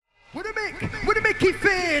Micky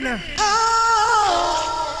Finn.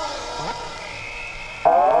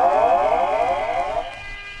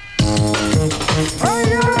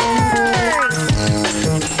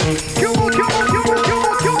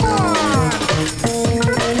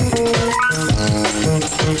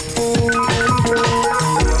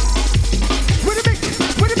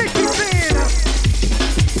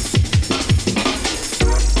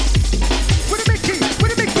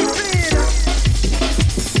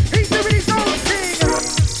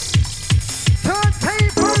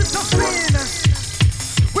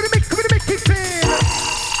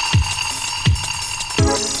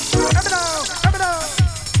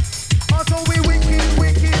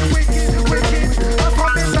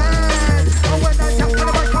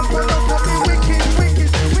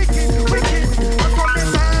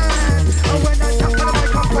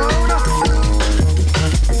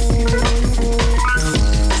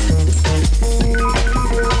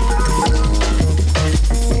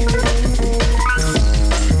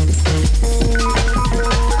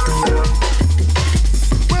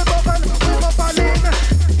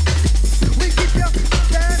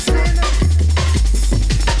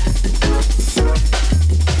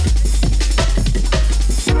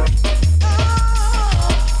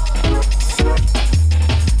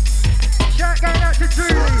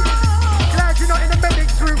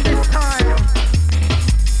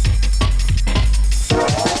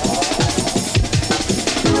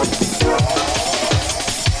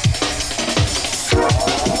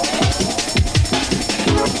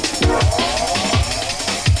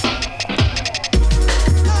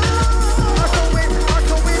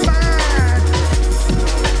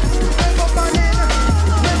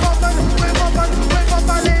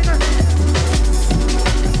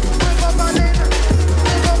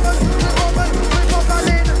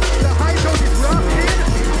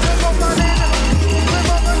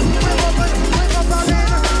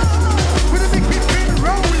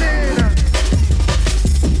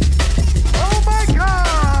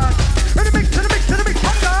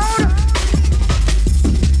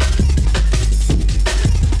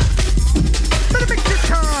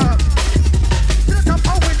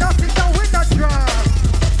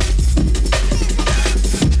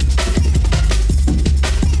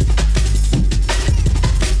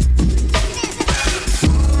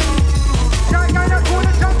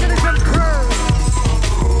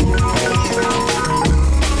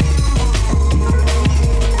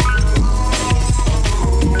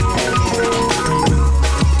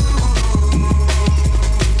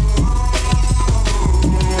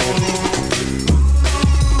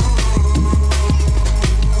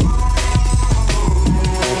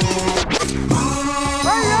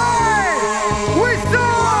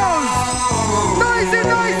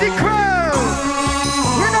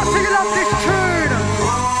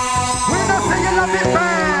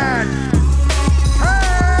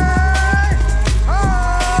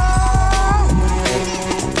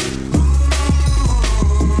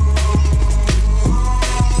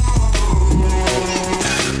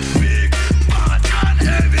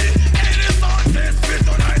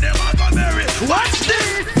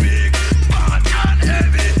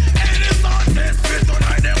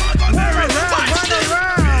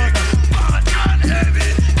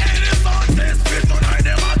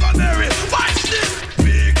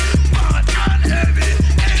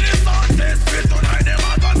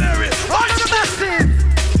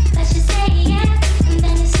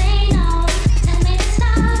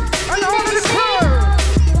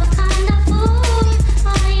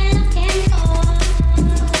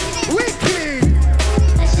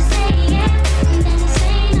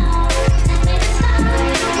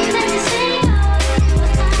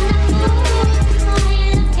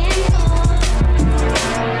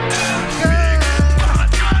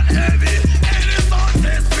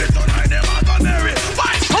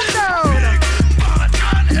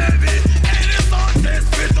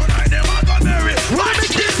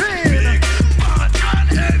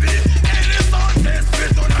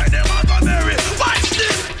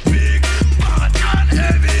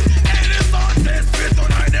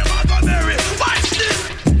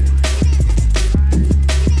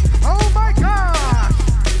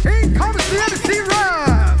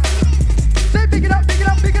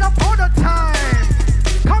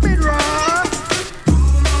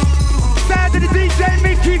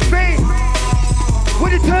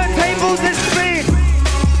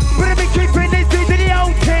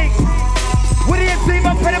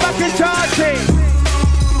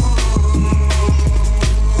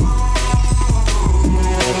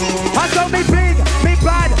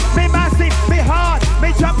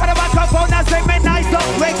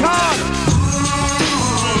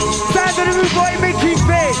 rude boy Micky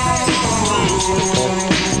Fit.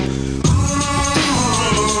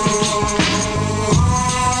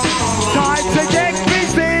 Time to get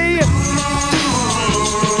busy.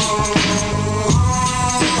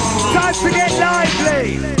 Time to get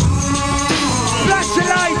lively. Flash your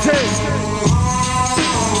lighters.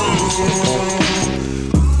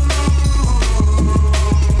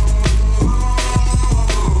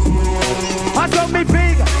 I got me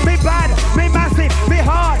big, me bad, me massive, me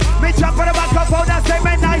hard. Me jump on the microphone and say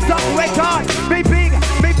me nice up record. Me big,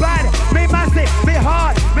 me bad, me massive, me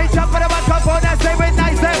hard. Me jump on the microphone and say me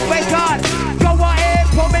nice up record. Go ahead,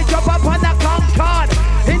 pull me jump up on the Concord.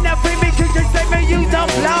 In the free me can just say me use the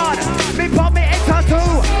blood. Me put me in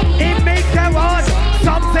tattoo, in me garage.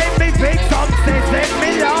 Some say me big, some say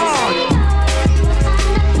me large.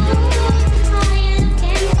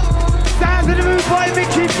 Sounds of the rude boy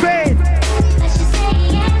Micky Fit.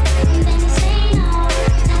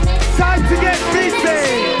 Time to get busy.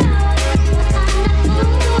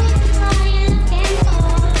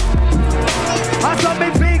 I saw me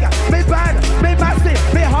big, me bad, me massive,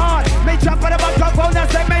 me hard. Me jump on the microphone and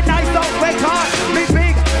say me nice up record. Me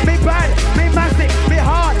big, me bad, me massive, me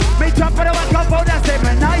hard. Me jump on the microphone and say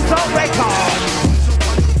me nice up record.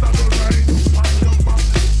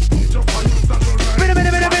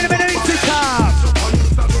 Mix it up.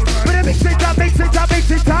 Mix it up, mix it up,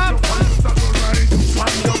 mix it up.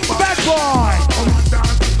 Bad boy.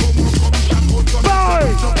 Boy.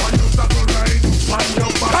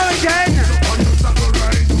 Come again.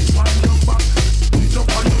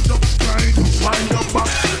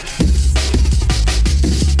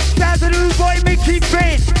 That's a new boy Micky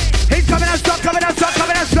Fit. He's coming out strong, coming out strong,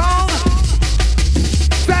 coming out strong.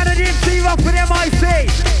 Sound of the MC rock for the MIC.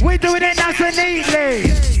 We're doing it nice and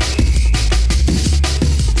neatly.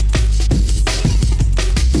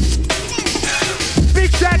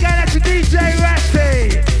 Big shout out to DJ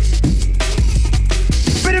Ratty.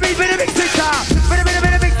 Bit of mix it up. Bit of mix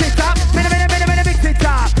it up. Bit of mix it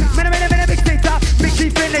up. Bit of mix it up. Micky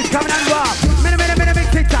Fitness coming on raw. Bit of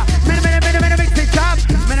mix it up. Bit of mix it up.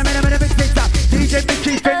 Bit of mix it up. DJ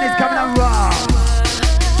Micky Fitness coming on raw.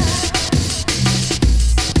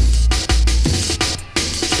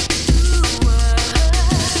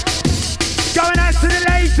 Going out to the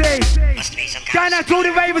ladies. Going out to all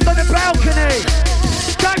the ravers on the balcony.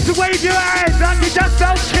 Time to wave your hands like you just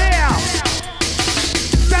don't care.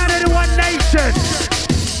 Down to the One Nation.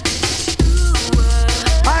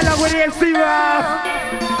 I love when the MC rough.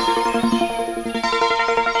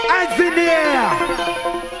 Hands in the air.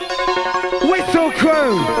 Whistle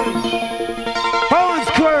crew. Horns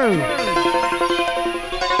crew.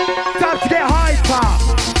 Time to get hyper.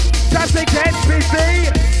 Time to get busy.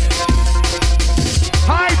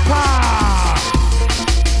 Hyper.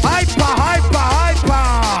 Hyper, hyper, hyper.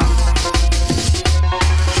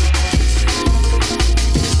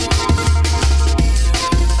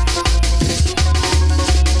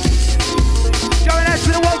 Going out to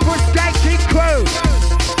the one for Skanky crew.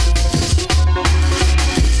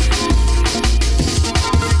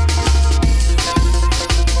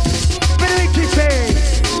 Micky Fit.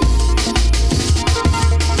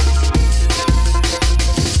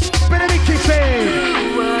 Micky Fit.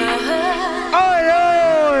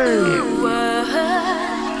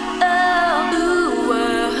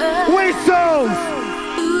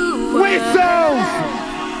 Whistles!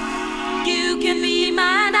 You can be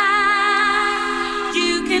mine now.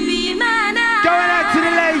 You can be mine now. Going out to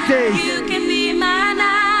the ladies. You can be mine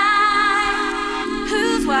now.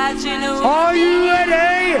 Who's watching over? Are you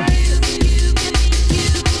ready?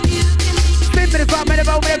 Spin the front, the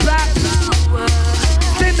back, the back.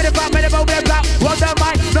 Spin the front, the back, the back. Roll the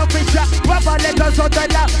mic, no feature. Rubber letters on the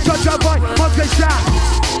lap. Touch your boy, Moscow shot.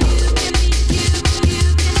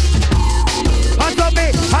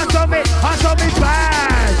 Hands on me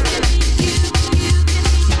bad.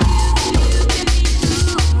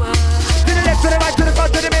 To the left, to the right, to the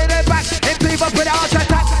front, to the middle, to the back. In people put the arch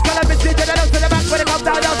attack. Call up and sit to the left, to the back. When it comes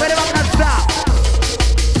down, down, when it comes down, stop.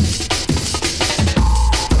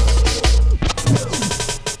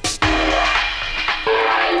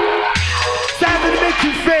 Sound of the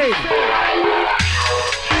Micky Fit.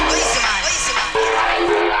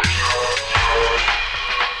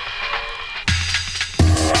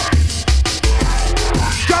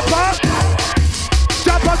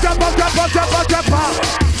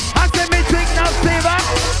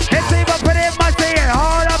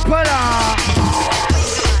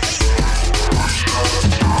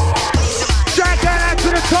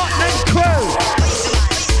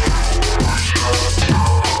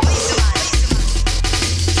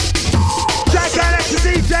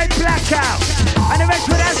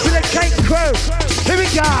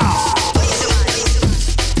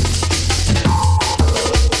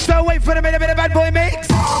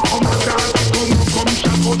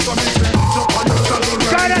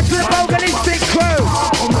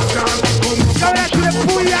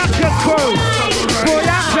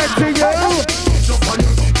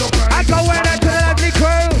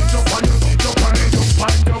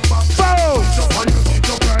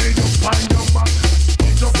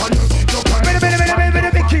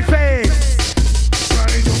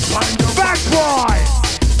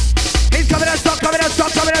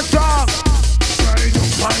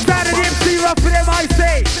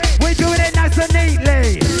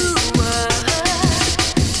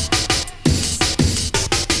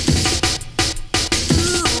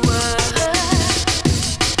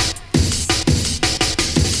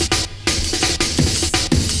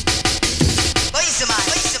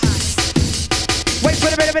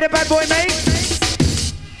 boy, mate.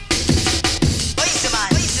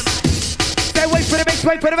 Say wait for the mix,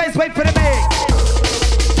 wait for the mix, wait for the mix.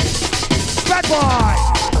 Bad boy.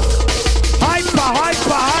 Hyper,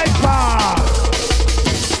 hyper, hyper.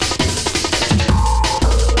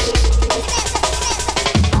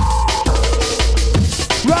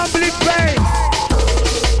 Rumbling bass.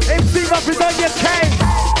 MC Rock is on your case.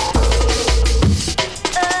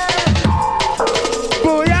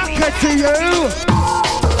 Booyaka to you.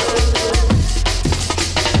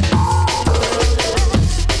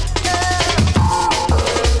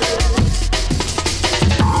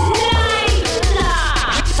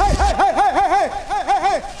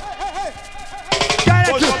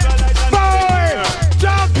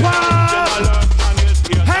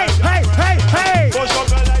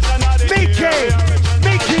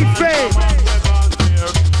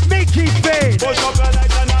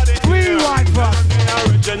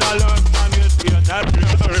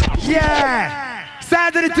 Yeah,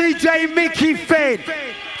 sound of the DJ Micky Finn.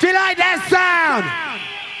 Do you like that sound?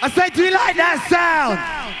 I said, do you like that sound?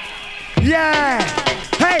 Yeah.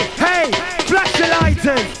 Hey, hey, flash your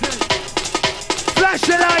lighters. Flash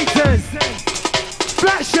your lighters.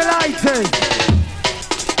 Flash your lighters.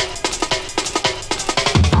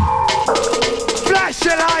 Flash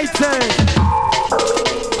your lighters.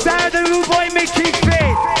 Sound of the rude boy Micky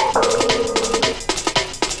Finn.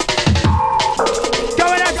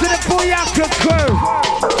 Booyaka crew,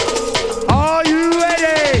 are you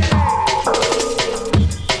ready?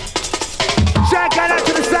 Shout out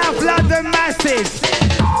to the South London masses,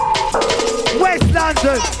 West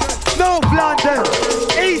London, North London,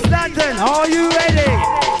 East London, are you ready?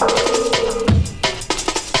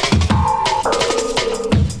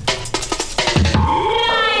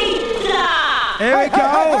 Here we go.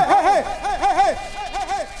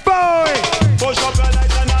 Boy!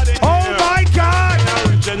 Oh my God!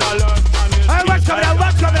 Hey, what's coming on?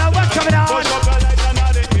 What's coming on? What's coming on?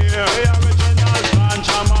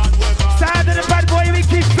 Sound of the bad boy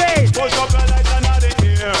Micky Finn.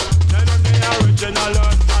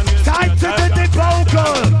 Time to do the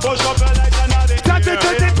vocal. Time to do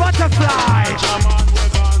the butterfly.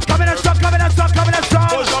 Coming on strong, coming on strong, coming on strong.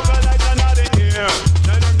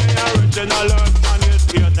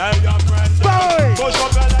 Boy!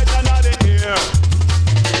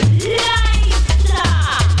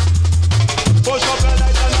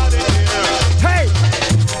 Hey!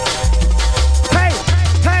 Hey!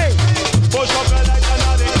 Hey!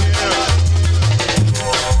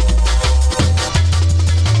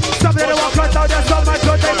 Some little walk on down, there's some man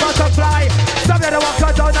do they butterfly. Some little walk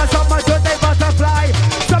on down, there's some man do they butterfly.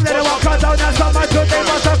 Some little walk on down, there's some man do they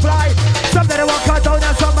butterfly. Some little walk on down,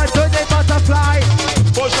 there's some man do they butterfly.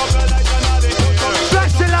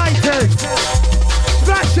 Flash the lighters!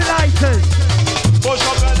 Flash the lighters!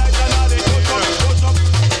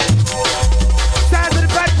 Sound of the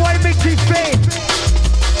bad boy Micky Finn.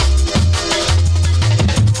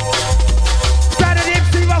 Sound of the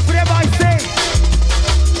MC Rock for the MIC.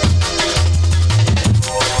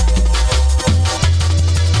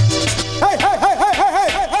 Hey, hey, hey, hey, hey, hey,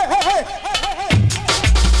 hey, hey, hey.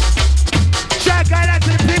 Shout out to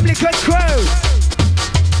the Pimlico crew.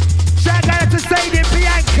 Shout out to Sadie and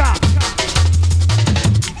Bianca.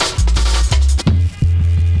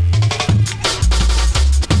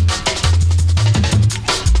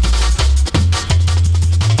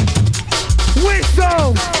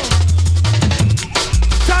 Whistle!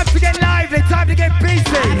 Time to get lively, time to get busy.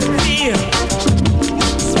 I can feel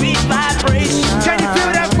sweet vibration. Can you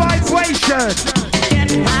feel that vibration?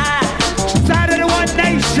 Getting high. Sound of the One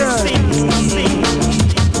Nation.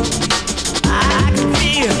 I can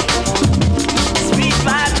feel sweet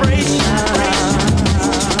vibration.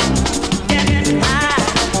 Getting high.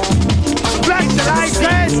 Flash the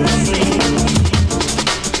lighters.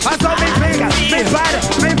 I saw me bigger, me better,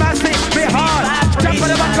 me massive, me hard. Jump on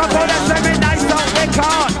the microphone and say me nice on me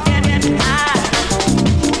card. Getting high.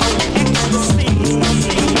 Ecstasy.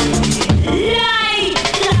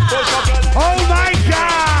 Oh my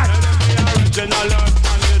God!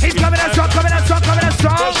 He's coming out strong, coming out strong, coming out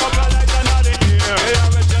strong.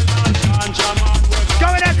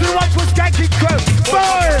 Going out to the one for Skanky crew.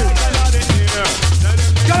 Boom!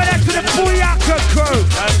 Going out to the Booyaka crew.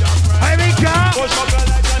 Here we go.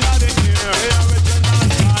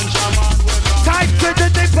 Time to do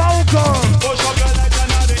the vocal.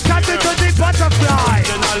 Time to do the butterfly.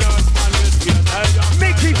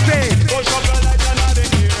 Micky Finn.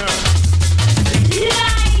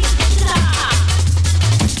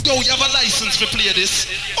 Yo, you have a license to play this?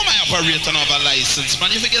 Oh, my operator have a license,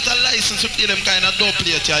 man. If you get a license to play them kind of dope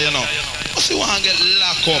plate here, you know. What's you want to get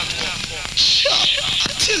locked up? Shut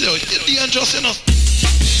up. tell you, you're dangerous enough.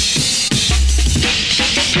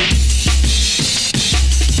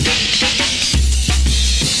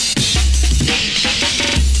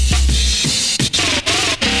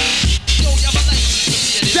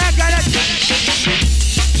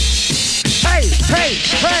 Hey, hey,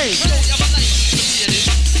 hey.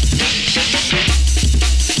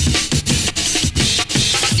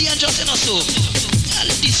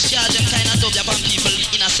 Discharge them kind of dub upon people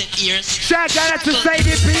innocent ears. Shout out to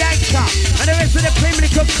Sadie Bianca and the rest of the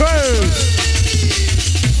Pimlico crew.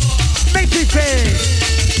 Micky Finn.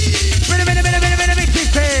 Micky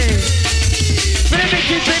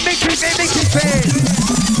Finn. Micky Finn.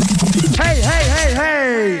 Hey, hey, hey,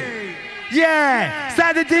 hey. Yeah,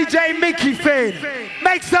 sound the DJ Micky Finn.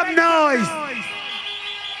 Make some noise.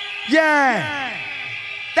 Yeah,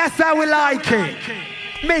 that's how we like it.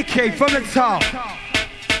 Micky from the top.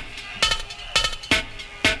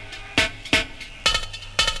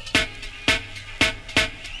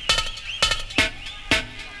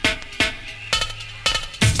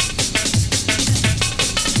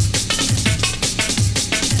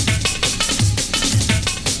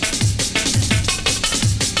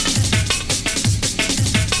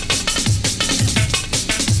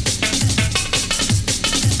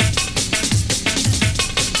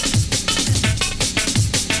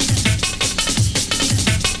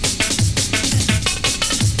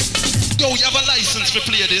 To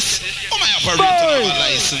play this, I have a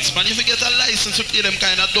license, man. If you get a license to play them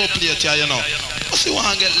kind of dope play here, you know. What's you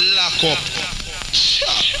want to get locked up? Sure,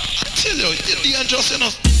 I tell you, you're dangerous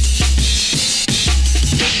enough.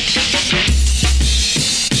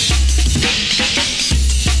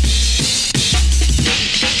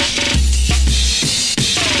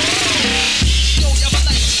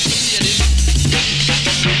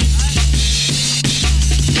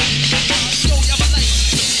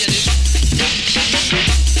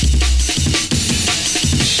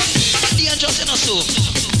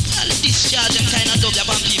 Discharge them kind of dub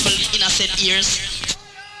upon people innocent ears.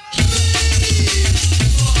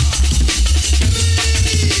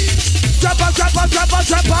 Drop up.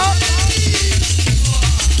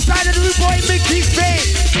 Side of the rude boy Micky Finn.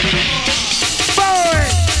 Boy.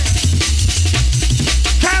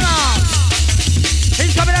 Come on.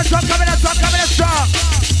 He's coming out strong.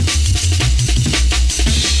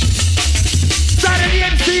 Side of the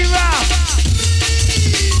MC Rap.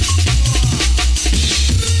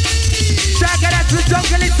 Shout out to the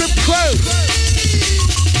jungle into crew.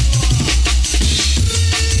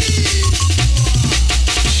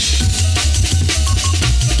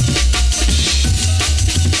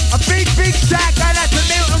 A big shout out to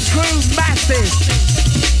Milton crew, massive.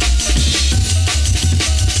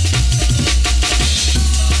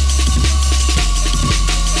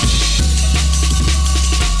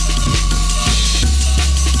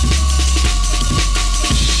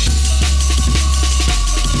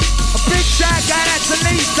 Shout out to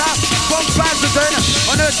Lisa from Pasadena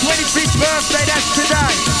on her 25th birthday, that's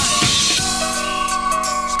today.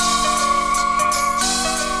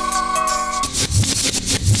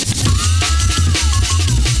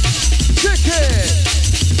 Kick it!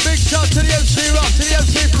 Big shout to the MC Rock, to the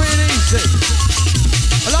MC Free and Easy.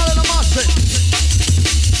 A lot of the massive.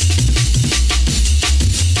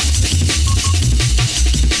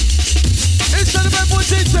 Inside the bad boy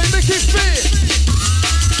DJ, Micky Finn.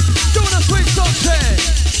 Doing a sweet something.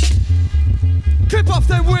 Keep off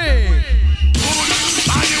them wings.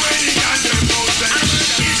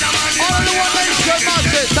 All of the One Nation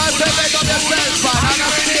masses, time to make up their sense, man. And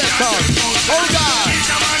that's theater. Oh God.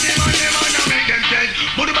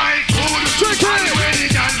 Tricky.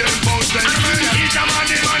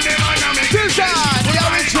 Fusion, the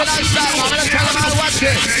original style. I'm gonna tell them how to watch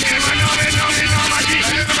it.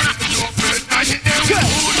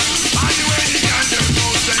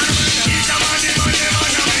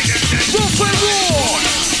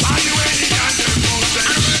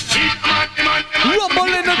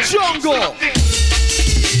 Rumble in the jungle.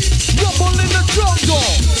 Rumble in the jungle.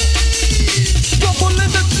 Rumble in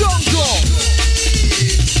the jungle.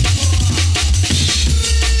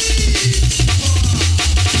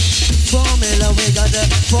 Formula, we got the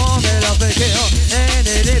formula for kill. And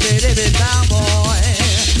it is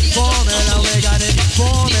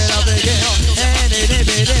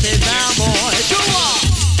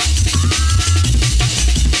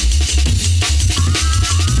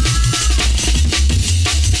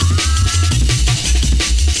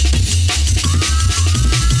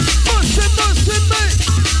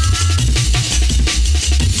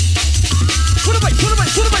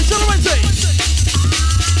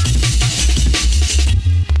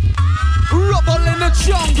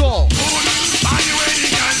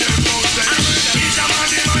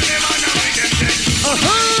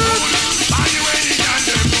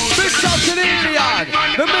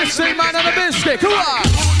same man on the biscuit. Come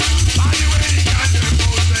on.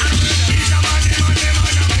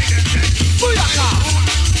 Booyaka.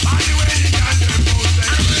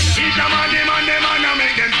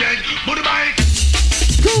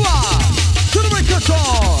 Come on. To the record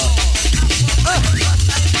on.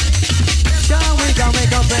 Can we go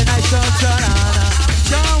make up a nice sunshine?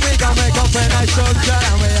 Can we go make up a nice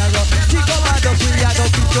sunshine? We are go kick up a dog, we are go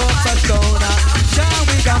kick up a stone. Can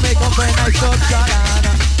we go make up a nice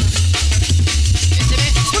sunshine?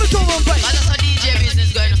 Put it on one place.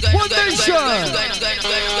 One nation.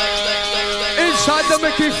 Inside the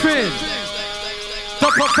Micky Finn. The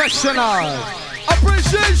professional.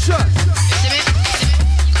 Appreciation.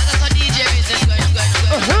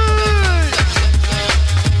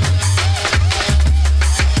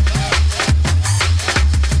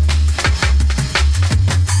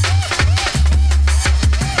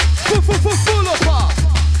 Full of pop.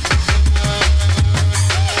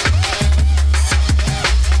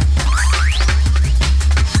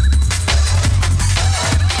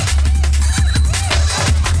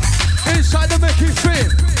 Inside the Micky Finn.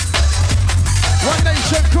 One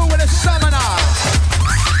nation crew with a stamina.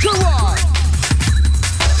 2-1.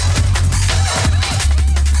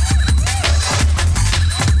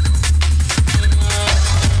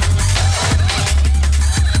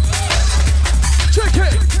 Check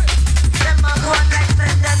it.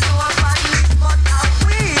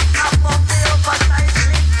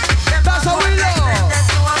 That's how we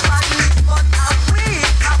love.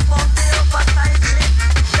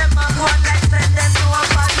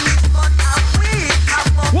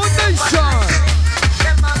 One nation.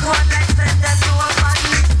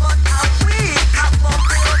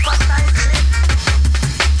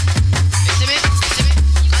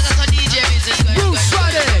 Bruce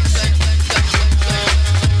Radix.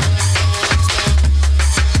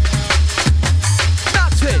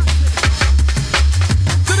 That's it.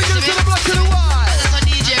 To the good, to the black, to the white.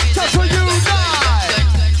 That's what you like.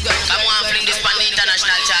 I want to bring this pan the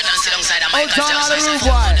international chart and sit alongside a Oh, Michael John, Jackson. the So rude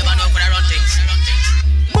I boy. never know when I run things.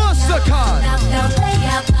 Mastercard.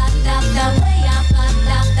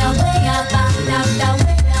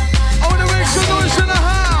 I want to make some noise in the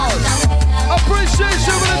house.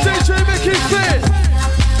 Appreciation for the DJ Micky Finn.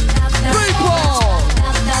 People.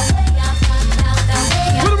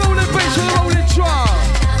 With a rolling bass, with a rolling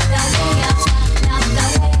drum.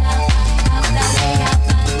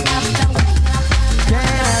 Can't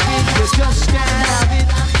have it, you just can't have it.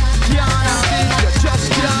 Can't have it, you just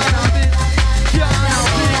can't have it. Can't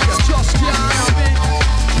have it, you just can't have it.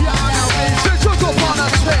 Can't have it, say chuck up on a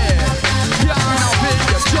chair. Can't have it,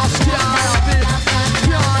 you just can't have it.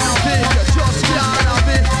 Can't have it, you just can't have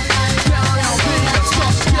it. Can't have it, you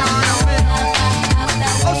just can't have it.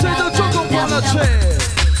 I say the chuck up on a chair.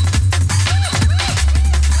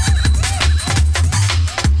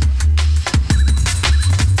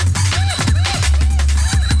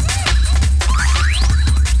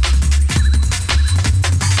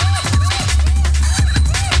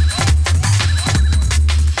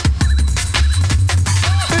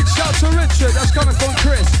 Big shout to Richard, that's coming from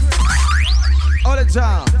Chris. All the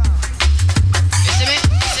time. You see me?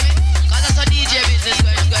 Cause that's how DJ business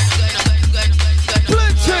going on.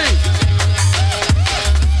 Plenty.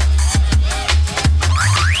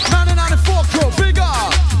 1994 crew, big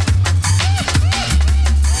up.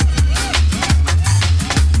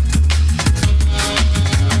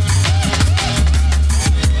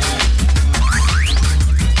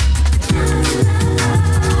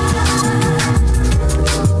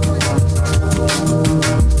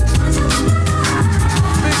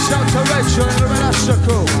 Big shout to Rachel and the Renasha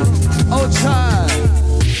crew. Old time.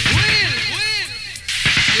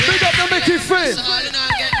 Big up the Micky Finn.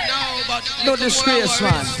 No disgrace,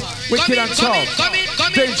 man. Wicked and tough.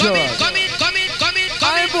 Dangerous.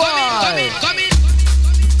 Aye, boy.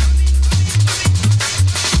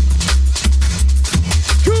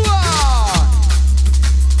 Come on.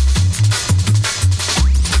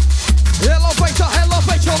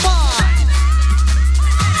 Elevate your mind.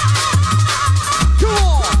 Come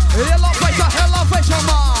on. Elevate your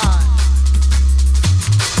mind.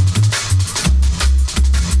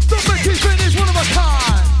 The Micky Finn is one of a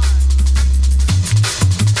kind.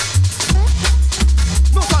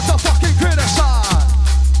 Not that to fucking criticize.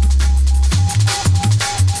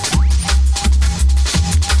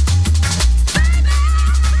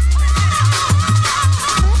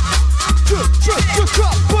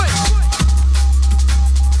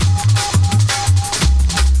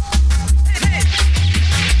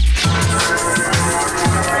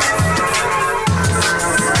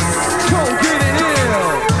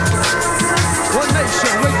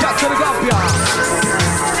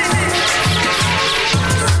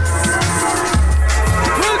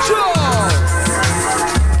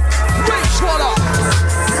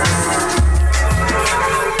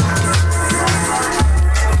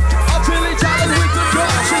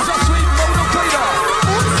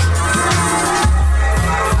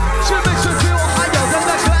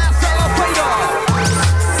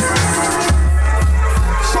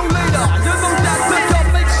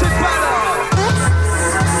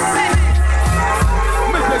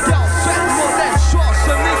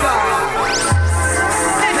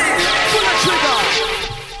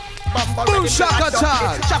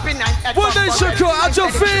 nation crew, how'd you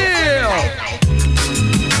feel?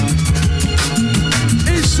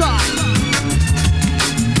 Inside.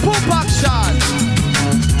 Pump action.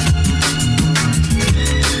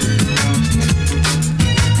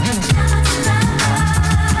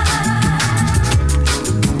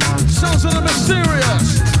 Sounds a little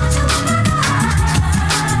mysterious.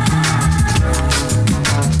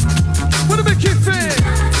 What do Micky feel?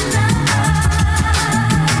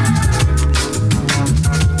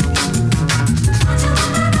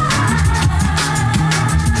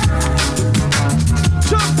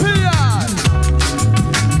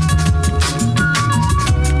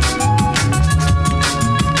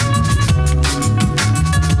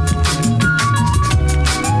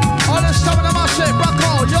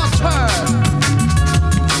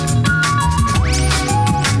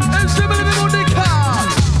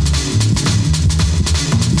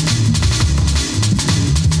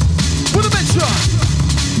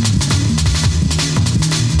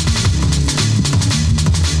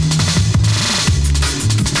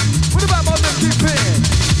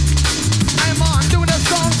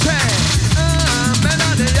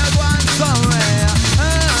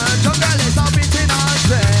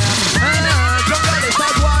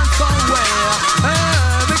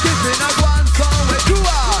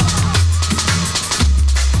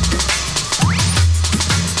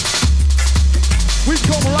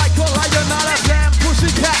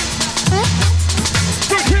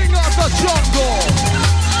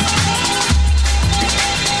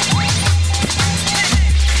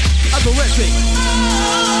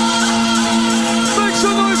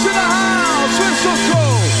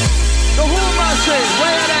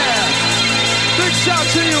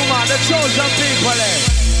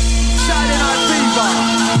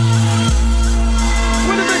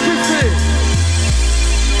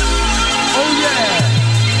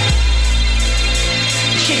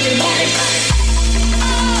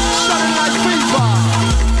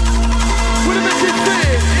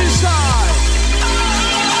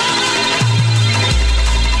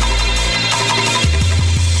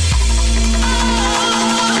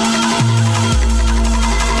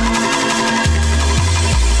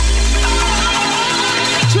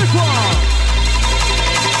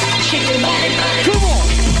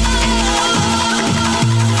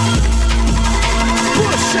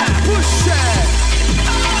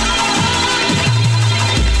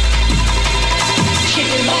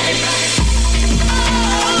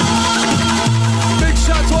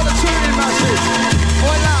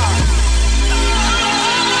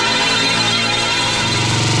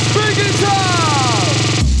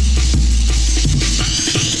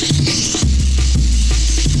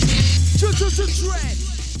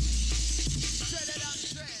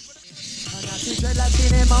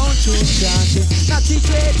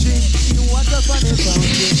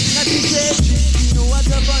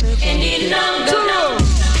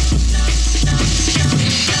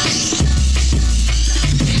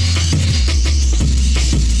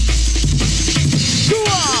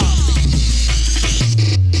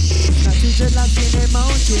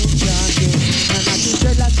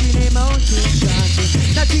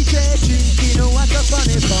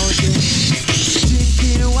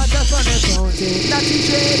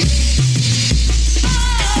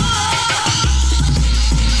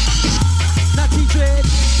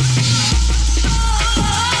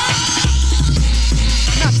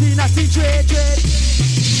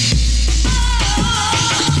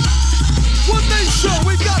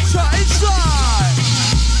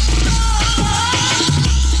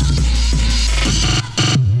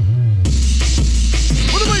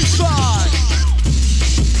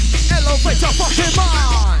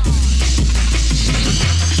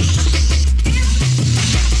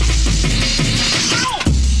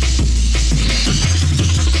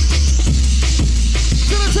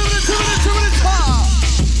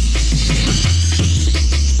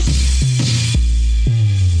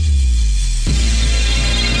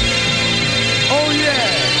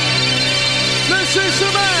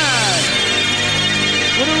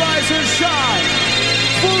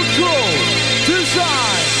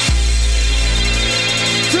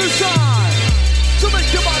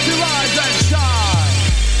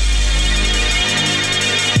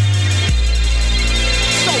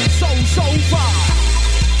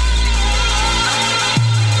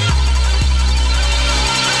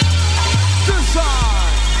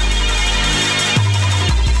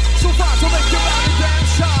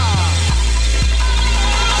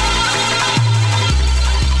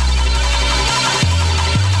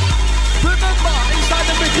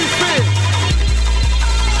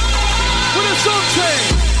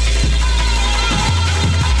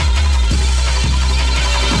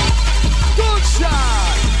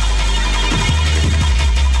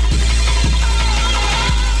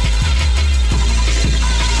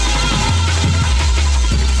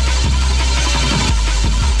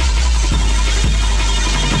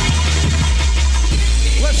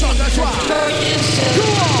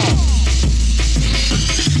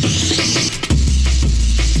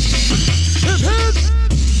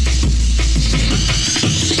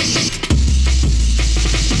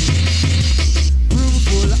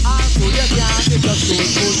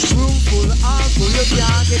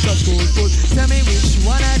 Tell me which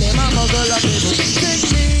one of them I'm gonna love people. Take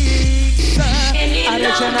me, sir. I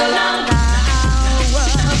let you know now.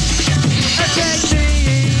 Take me,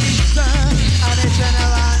 sir. I let you know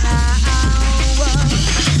now.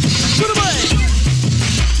 To the way.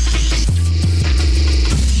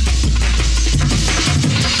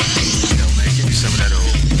 Yo, man, give me some of that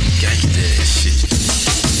old gangsta shit.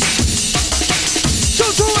 So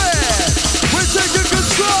to it. We're taking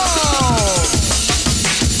control.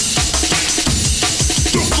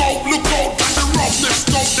 Look out, got the roughness,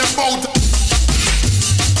 got them out.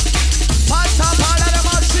 Pat up all of them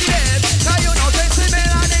all see it. Now you know they see me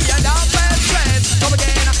and you're down best friends. Come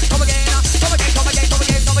again, come again, come again, come again, come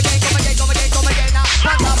again, come again, come again, come again, come again.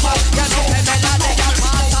 Pat up, you know them and they got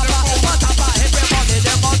pat up, everybody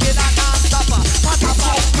them monkey that can't stop. Pat up,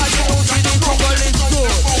 cause you know see the jungle is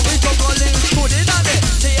good. The jungle is good in a day.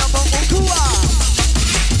 See you from Ukua.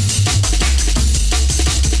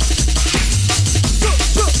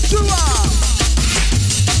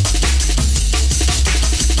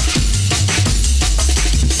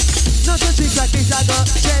 No to chica quitado,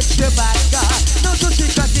 set you back. No to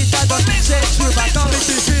chica quitado, set you back. I'm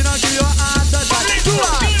teaching, I'll give you a heart attack.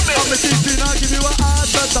 I'm teaching, I'll give you a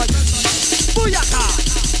heart attack. Booyaka!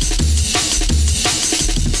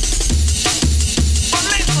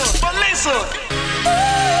 But listen.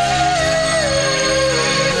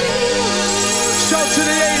 Shout to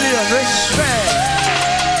the alien, respect.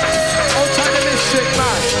 Outside the mystic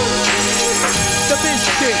man, the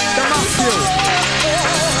biscuit, the Matthew.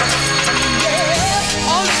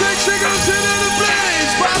 All six chickens in the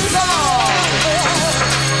place, pass on.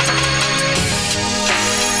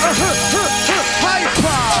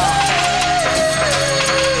 Hyper.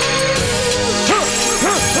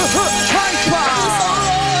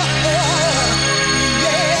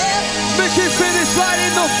 Micky finish right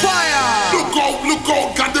in the fire. Look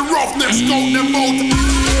out, got the roughness, got them out.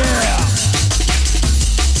 Yeah.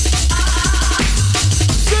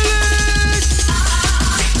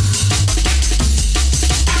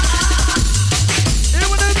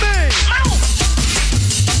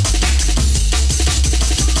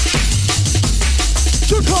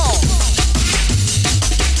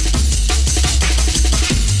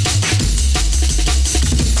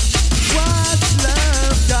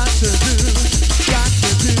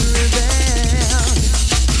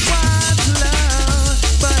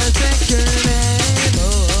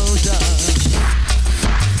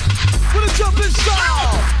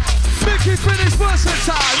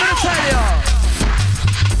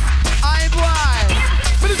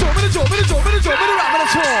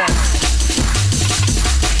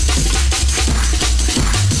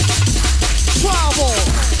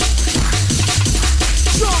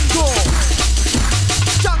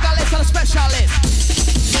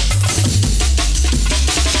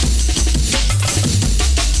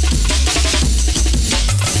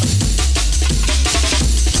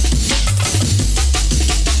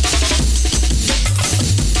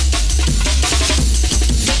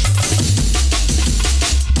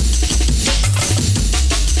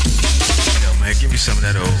 Some of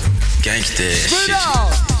that old gangsta shit.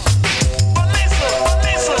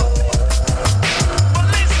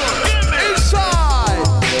 Inside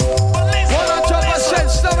 100%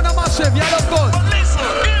 stamina massive, yellow gun.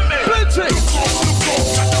 Plenty.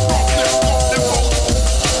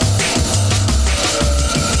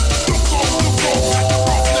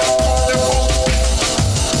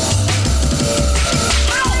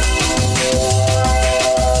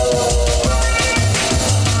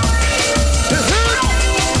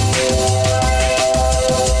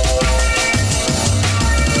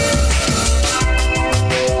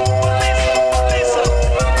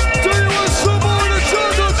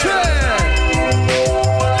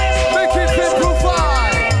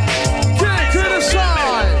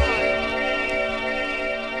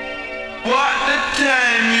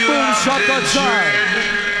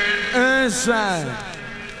 Inside.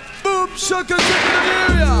 Boom, shaka, in the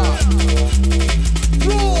area.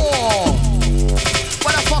 Raw.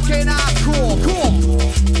 What a fucking hardcore. Cool.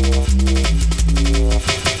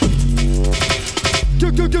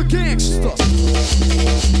 Good gangster.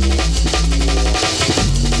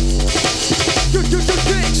 Good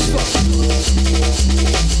gangster.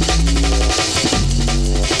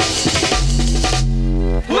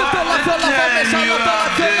 Lift up la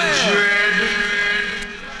tele.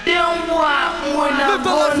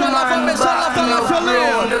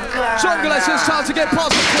 Jungle, it's just time to get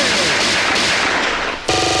positive.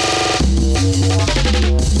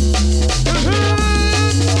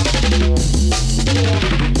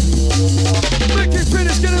 Micky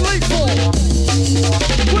finish getting late for.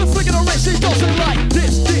 With a flick of the wrist, he does it like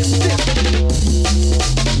this.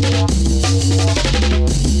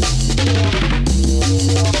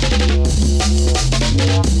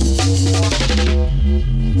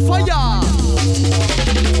 Fire!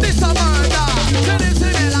 This a murder.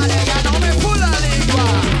 Tiene la nega, no me pula lengua.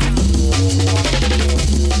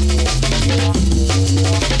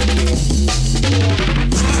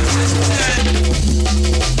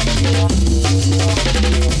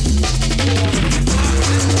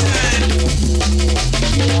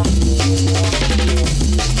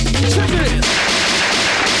 Check it.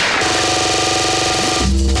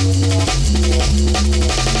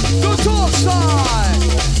 Go talk side.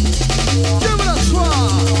 Give it a try.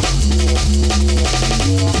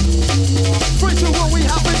 3, 2, 1, we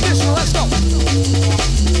have ignition. Let's go.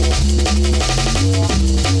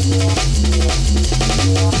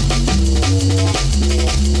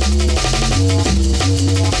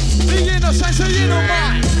 The innocence, the inner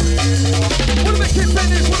mind. What do we keep in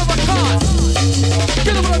this one of a kind?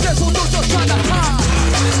 Get over the desk, don't just try to hide.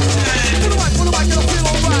 What am I gonna feel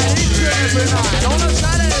alright? Each and every night, on a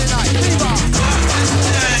Saturday night, fever.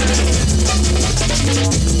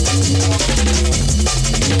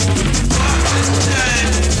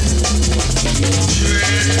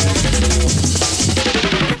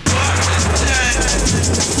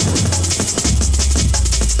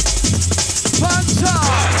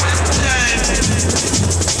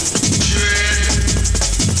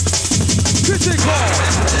 Critical.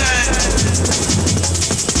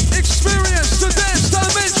 Experience the dance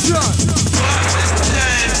dimension.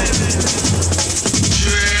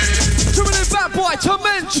 2 minute bad boy to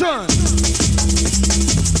mention.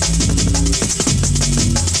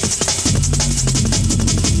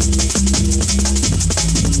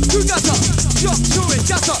 You gotta jump to it,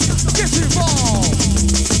 gotta get involved.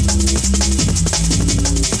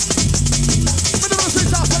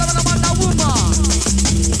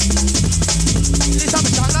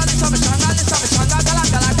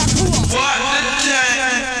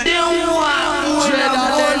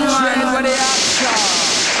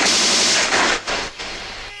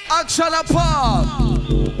 Action apart.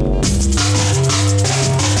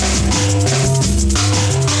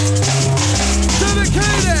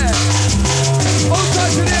 Dedicated. All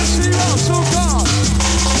time to the MC round, so gone.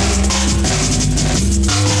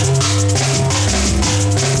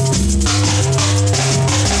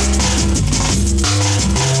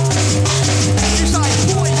 It's like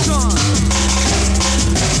poison.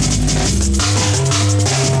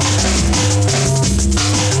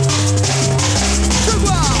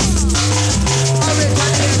 Sugar.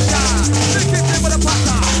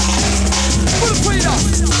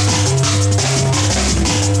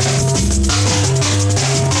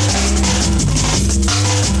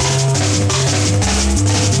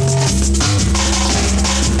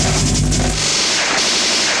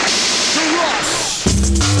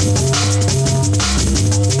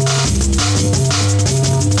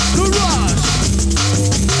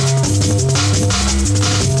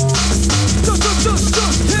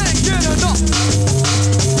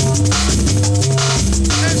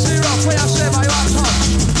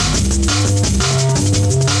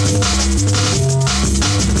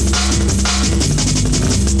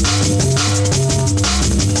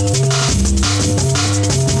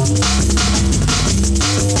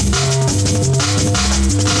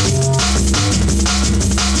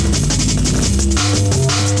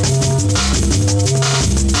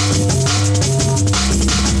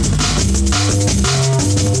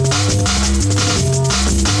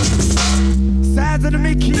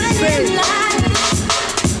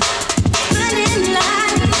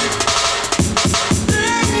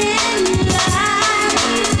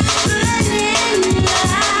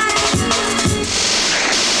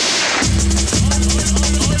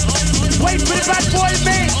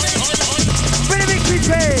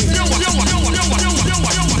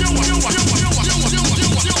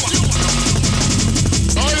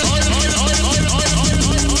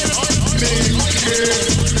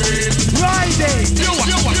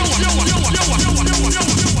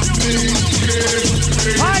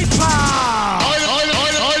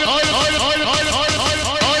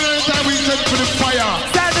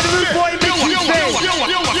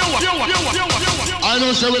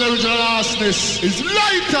 With original arsonist is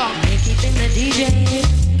lighter. Micky been the DJ.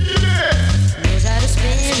 Yeah. Knows how to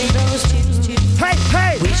spin those tunes. Hey,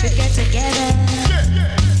 hey. We should get together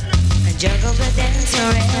and Juggle the dance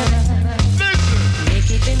forever.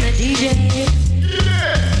 Micky been the DJ.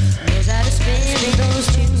 Knows how to spin those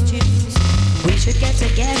tunes. We should get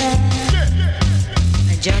together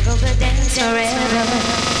and juggle the dance forever.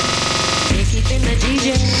 Micky been the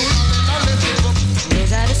DJ.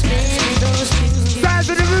 Knows how to spin those tunes. Size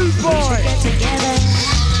of the rude boy. We should get together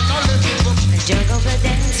and juggle the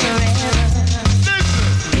dance forever.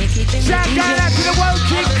 Micky been the Shout DJ. out to the World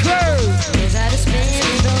King crew. Knows how to spin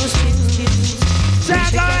those tunes.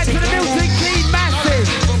 Shout out to the Music King Massive.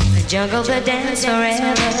 And juggle the dance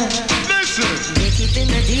forever. Micky been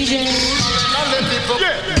the DJ.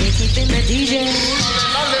 Micky been the DJ.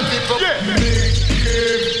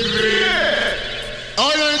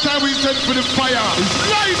 All the time we send for the fire. It's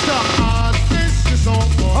lighter. This is all.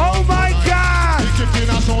 Oh my God.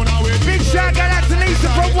 Big shout out to Lisa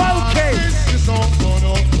from World King.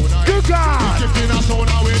 Good God.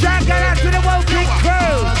 Shout out to the World King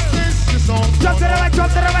crew. Jump to the right, jump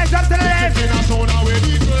to the right, jump to the left.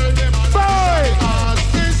 Boy.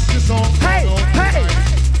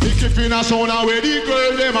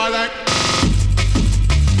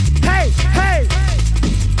 Hey, hey.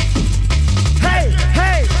 Hey,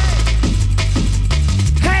 hey.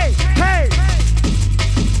 Hey, hey. Hey, hey.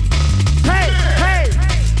 Hey, hey.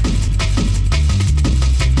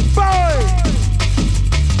 Boy.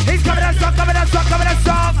 He's coming up strong, coming up strong, coming up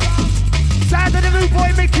strong. Side of the rude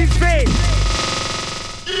boy Micky's feet.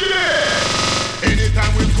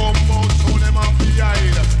 Anytime we come out, so them up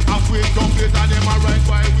behind. Half we dump it and them a right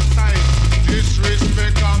while we sign.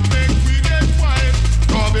 Disrespect and make we get wild.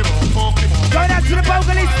 Rub him up, fuck him up. Going out to the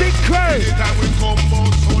vocalistic crew. Anytime we come out,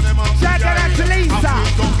 so them up Shout behind. out to Lisa. Half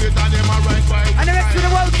we dump it and them a right while we And the rest of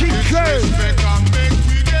the World King crew. Disrespect and make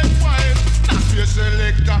we get wild. That's your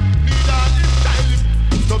selector. Need all this style.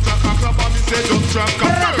 Don't track a crap and me say don't track a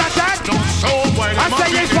first. Don't show why I them say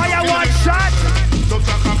you fire one shot. don't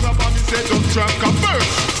track a crap and me say don't track a first.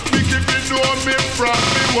 Micky me know me from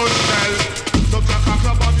me one style. Don't track a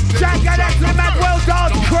crap and me say Shout don't out track to the a Mad first. World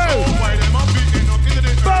Dance Don't crew. show why them a beating up in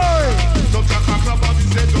the Boy. Don't track a crap and me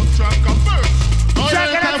say don't track a first. All Shout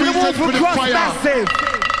the out time to we the set Wolf for the Cross fire. Massive.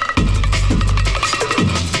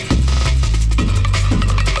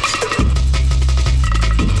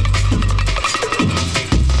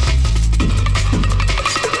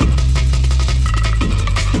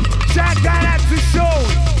 Shout out to Sean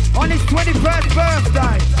on his 21st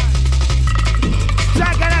birthday.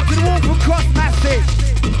 Shout out to the Wolf Cross Massive.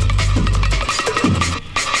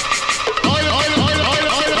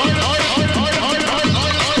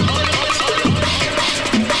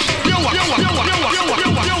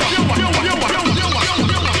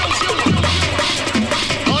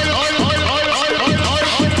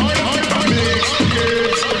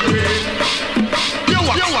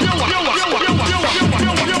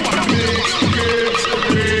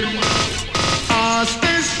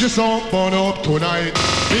 This song burn up tonight.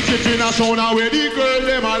 Micky finna sound away the girl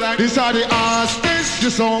them a like. This are the ass test.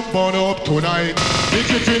 This song burn up tonight.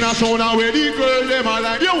 Micky finna sound away the girl them a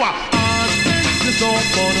like. You what? Ass test. This song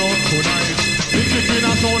burn up tonight. Micky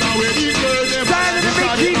finna sound away the girl them a Sign of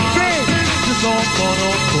like. the Micky Finn. This song burn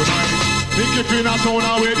up tonight. Micky finna sound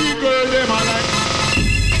away the girl them a like.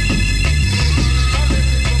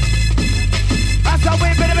 That's how we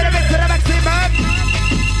bit to the maximum.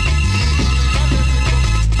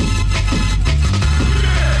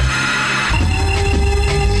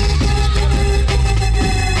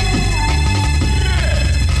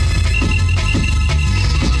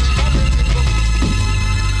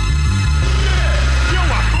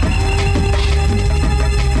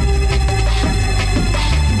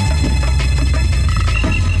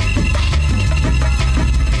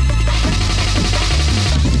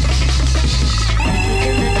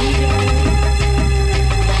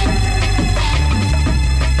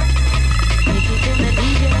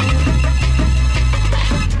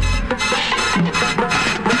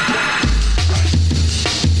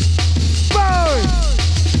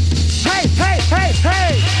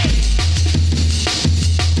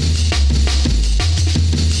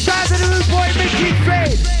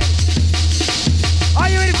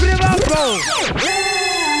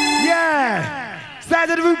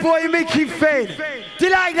 Sound of the rude boy Micky Finn. Do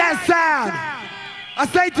you like that sound? I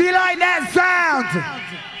say, do you like that sound?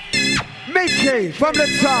 Micky from the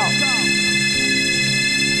top.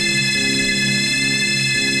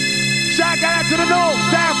 Shout out to the north,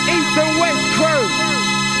 south, east and west crew.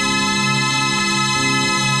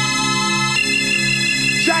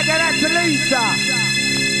 Shout out to Lisa.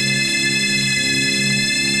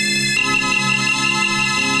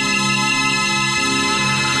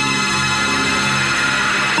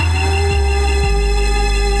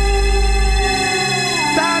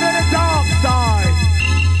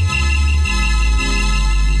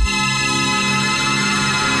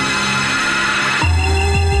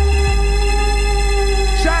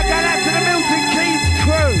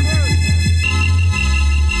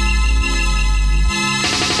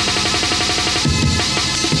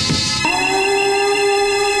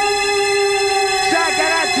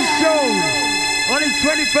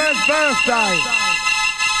 Thursday.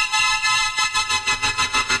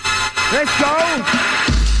 Let's go.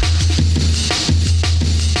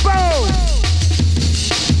 Boom.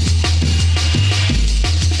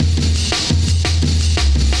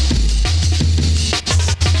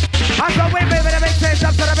 I saw we move it a bit change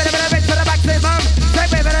up to the bit of it to the maximum. Say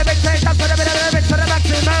move it a bit change up to the bit of it to the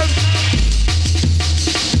maximum.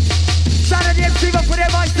 Saturday MC up with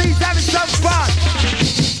MICs having some fun.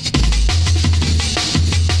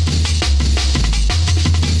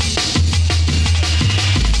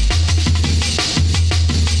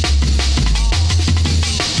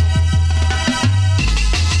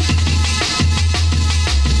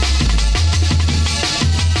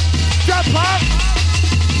 Jump up.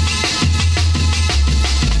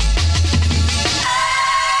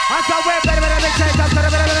 I saw we're better than a big change up to the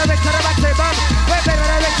bit of it to the maximum. We're better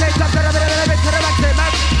than a big change up to the bit of it to the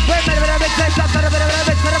maximum. We're better than a big change up to the bit of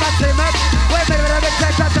it to the maximum. We're better than a big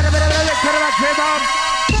change up to the bit of it to the maximum.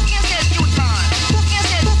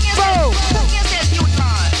 Boom.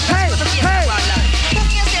 Hey, hey.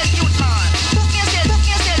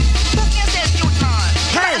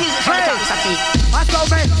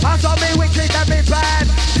 I saw me wicked and me bad.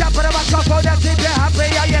 Jump on the microphone and keep you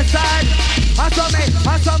happy on your side. I saw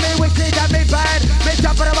me wicked and me bad. Me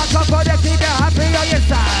jump on the microphone and keep you happy on your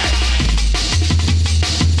side.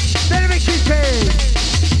 Let me keep it.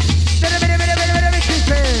 Let me keep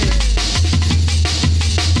it.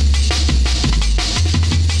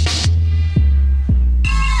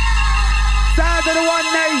 Sound of the One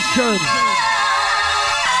Nation.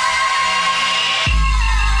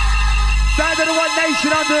 Sound of the One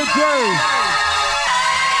Nation under the groove.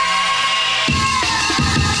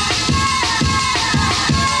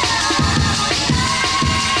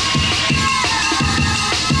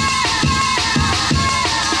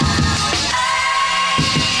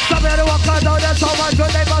 Some of the walkers out there, so much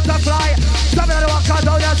when they butterfly. Some of the walkers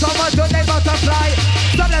out there, so much when they butterfly.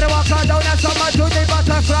 Some of the walkers out there, so much when they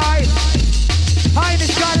butterfly. High in the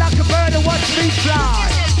sky like a bird and watch me fly.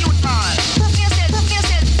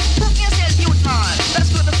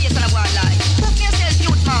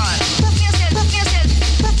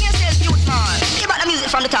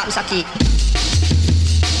 From the top, Saki.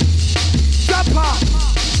 Jump up.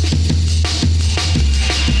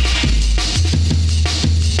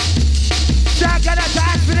 Shout out to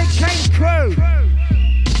Ashford and Kane crew.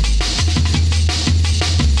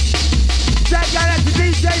 Shout out to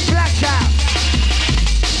DJ Blackout.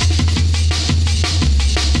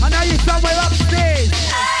 I know you're somewhere upstairs.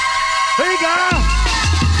 Here you go.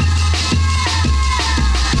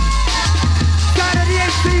 Shout out to the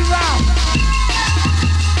MC Ralph.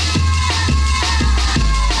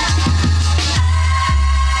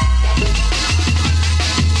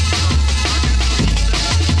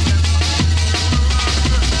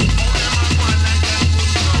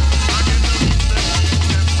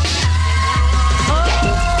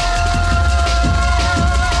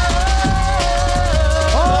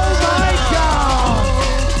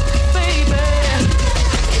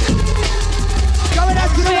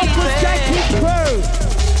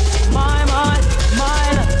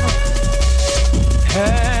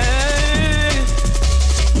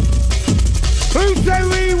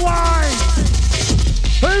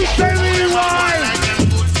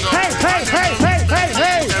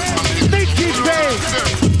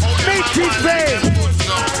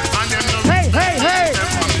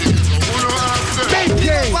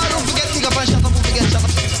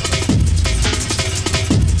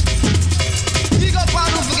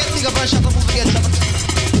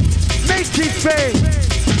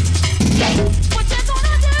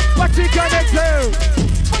 What you gonna do?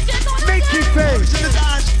 Micky face.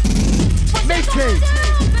 Micky.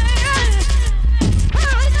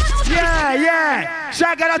 Yeah.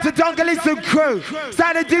 Shout out to Dongalis and crew.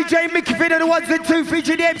 Sound of DJ Micky Finn and the ones and two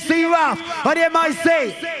featuring the MC Ruff on the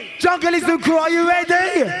MIC. Dongalis and crew, are you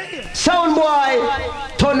ready? Sound boy,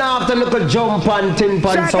 turn off the little jump and tin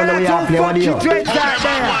pan sound that we have play on you. Shout out to Funky Dreads out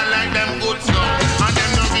there.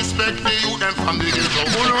 Respect the youth, them from the ghetto.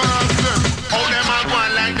 Who don't ask them? How them a go on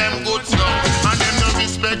like them good stuff? And them no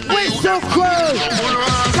respect the youth, them from the ghetto. Who don't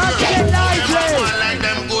ask them? How them a go on like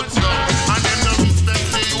them good stuff? And them no respect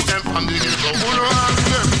the youth, them from the ghetto. Who don't ask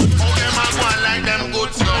them? How them a go on like them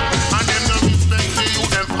good stuff? And them no respect the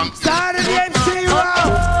youth, them from the ghetto. Sound of the MC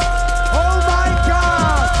Row. Oh my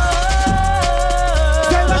God.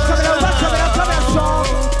 Say what's coming up, song.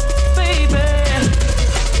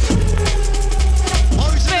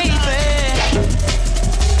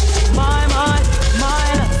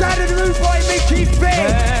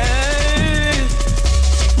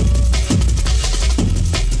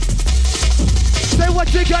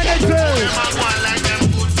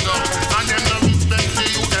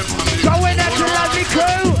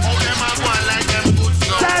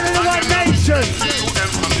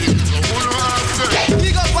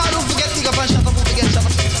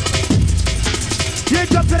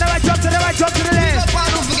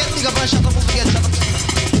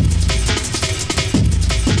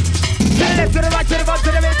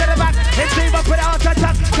 It's even put out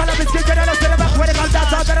attack. Cannabis kick it on the cinema. When it comes down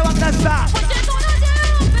to the one that's stop.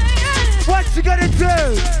 What you gonna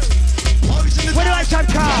do? When do I time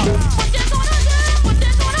come?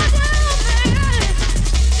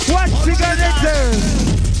 What you gonna do?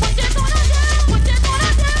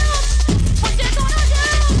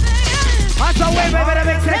 I saw way better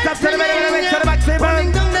make sense up to the maximum.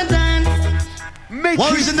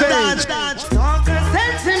 What is in the dance?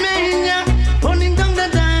 Running down the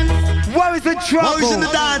dance. What is the trouble? What is in the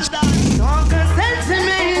dance? Running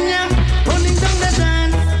down the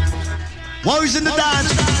dance. What is in the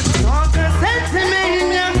dance?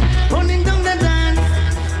 Running down the dance.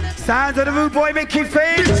 Sounds of the rude boy Micky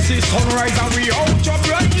Finn. This is sunrise and we out jump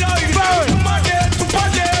right line.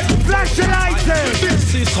 Flash the lighters.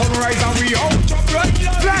 This is sunrise and we out jump right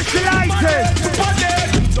line. Flash the lighters.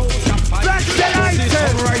 Flash the lighters.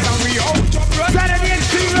 Sunrise and we out jump right line. Saturday and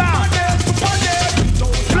round.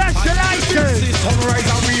 Flash the lighters. This is sunrise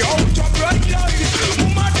and we out jump right line.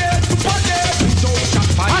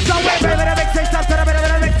 I saw way better than make sense up to the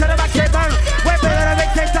maximum. Way better than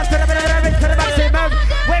make sense up to the maximum.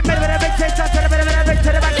 Way better than make sense up to the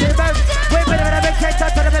maximum. Way better than make sense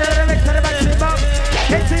up to the maximum.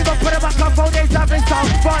 It's even put a microphone, it's having some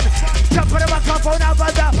fun. Jump put a microphone out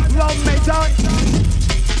of the wrong maison.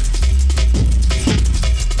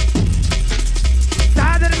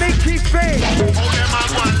 Sound of the Micky Finn.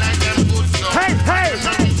 Hey, hey.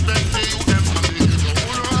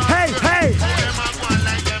 Hey, hey.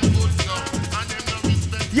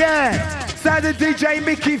 Yeah, sound of DJ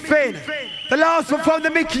Micky Finn. The last one from the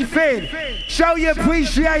Micky Finn. Show your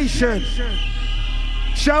appreciation.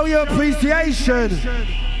 Show your appreciation.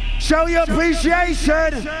 Show your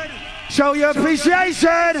appreciation. Show your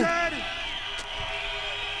appreciation.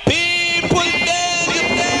 People dead.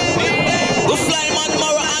 We fly man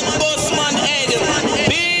Mara and boss man head.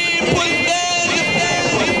 People dead.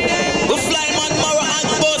 We fly man Mara and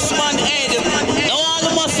boss man head. Now all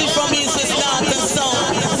the massive from east is start and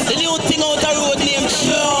sound. The new thing out the road named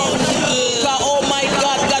Show. Oh my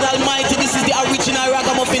God, God Almighty, this is the original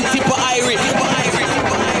ragamuffin tipo Irie.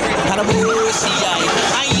 And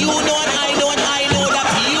you know and I know and I know that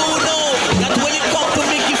you know that when it comes to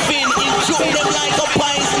Micky Finn, he'll choke them like a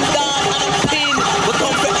poison dart and a pin. We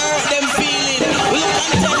come to hurt them feeling. We look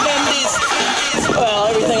and tell them this.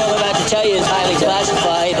 Well, everything I'm about to tell you is highly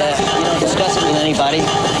classified. You don't discuss it with anybody.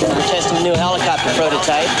 We're testing a new helicopter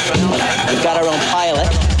prototype. We've got our own pilot,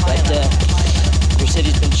 but your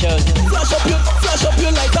city's been chosen. Flash up your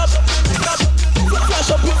light up.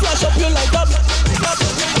 Flash up your light up.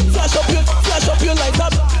 Flash up your light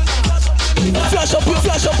up.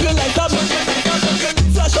 Flash up your light up.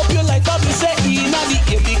 Flash up your light up. You say inna the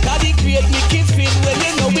air because it create Micky Finn when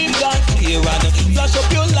you know we've gone clear and flash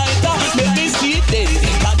up your light up. Make me see it then.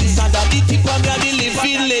 Cause this under the tip of me the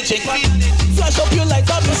living legend. Flash up your light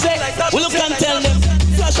up. You say we look and tell them.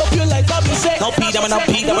 Flash up your light up. You say now P them and now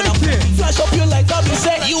P them and now. Flash up your light up. You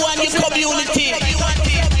say you and your community.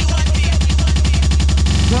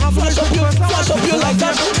 Flash up your light up. Flash up your light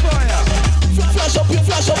up.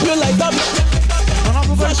 Flash up your light up. Flash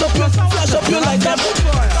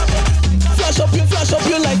up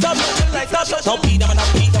your light up. Now P them and now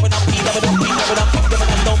P them and now P them and now P them and now P them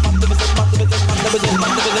and now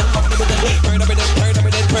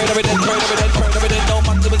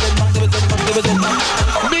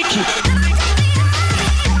Micky.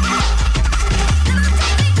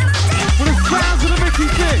 For the sounds of the Micky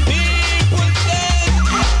Finn.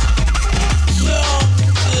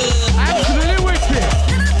 Absolutely wicked.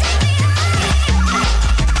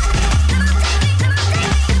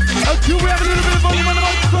 Okay, we have a little bit of volume on the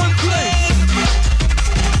microphone, please.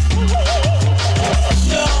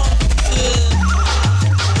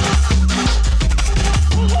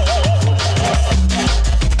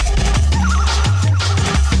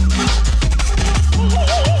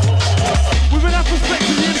 We've been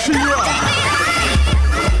respecting the MC Rock.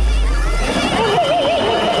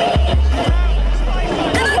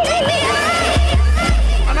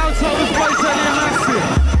 And outside this place, Eddie Massive.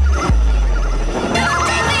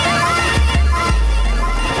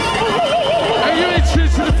 Are you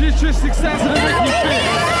interested in the futuristic sounds of the Micky Finn?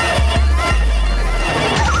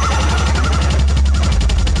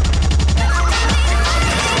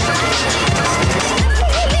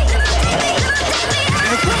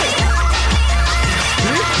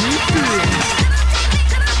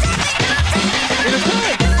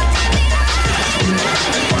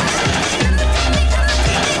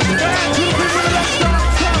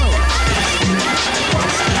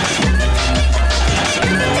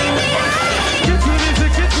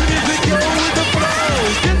 Get to the music, go with the flow.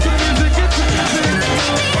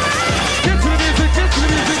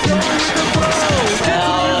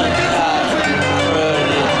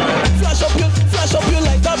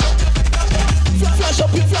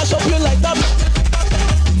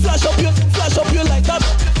 flash up your light up.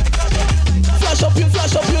 Flash up your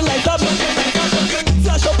light up.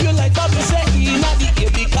 Flash up your light up. You say inna the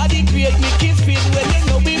air because the great Micky feel when you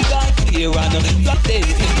know we gone clear and black day.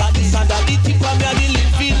 Because the sound of the tip of me and the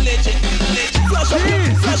living legend. Flash up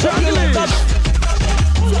your light up.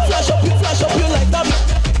 Flash up your light up.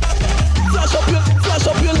 Flash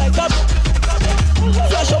up your light up.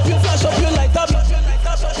 Flash up your light up.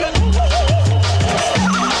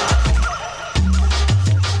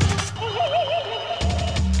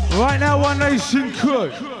 Right now, One Nation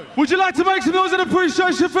Crew. Would you like to make some noise and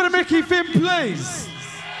appreciation for the Micky Finn, please?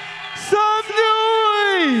 Some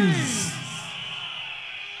noise!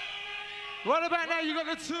 Right about now, you got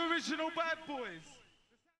the two original bad boys.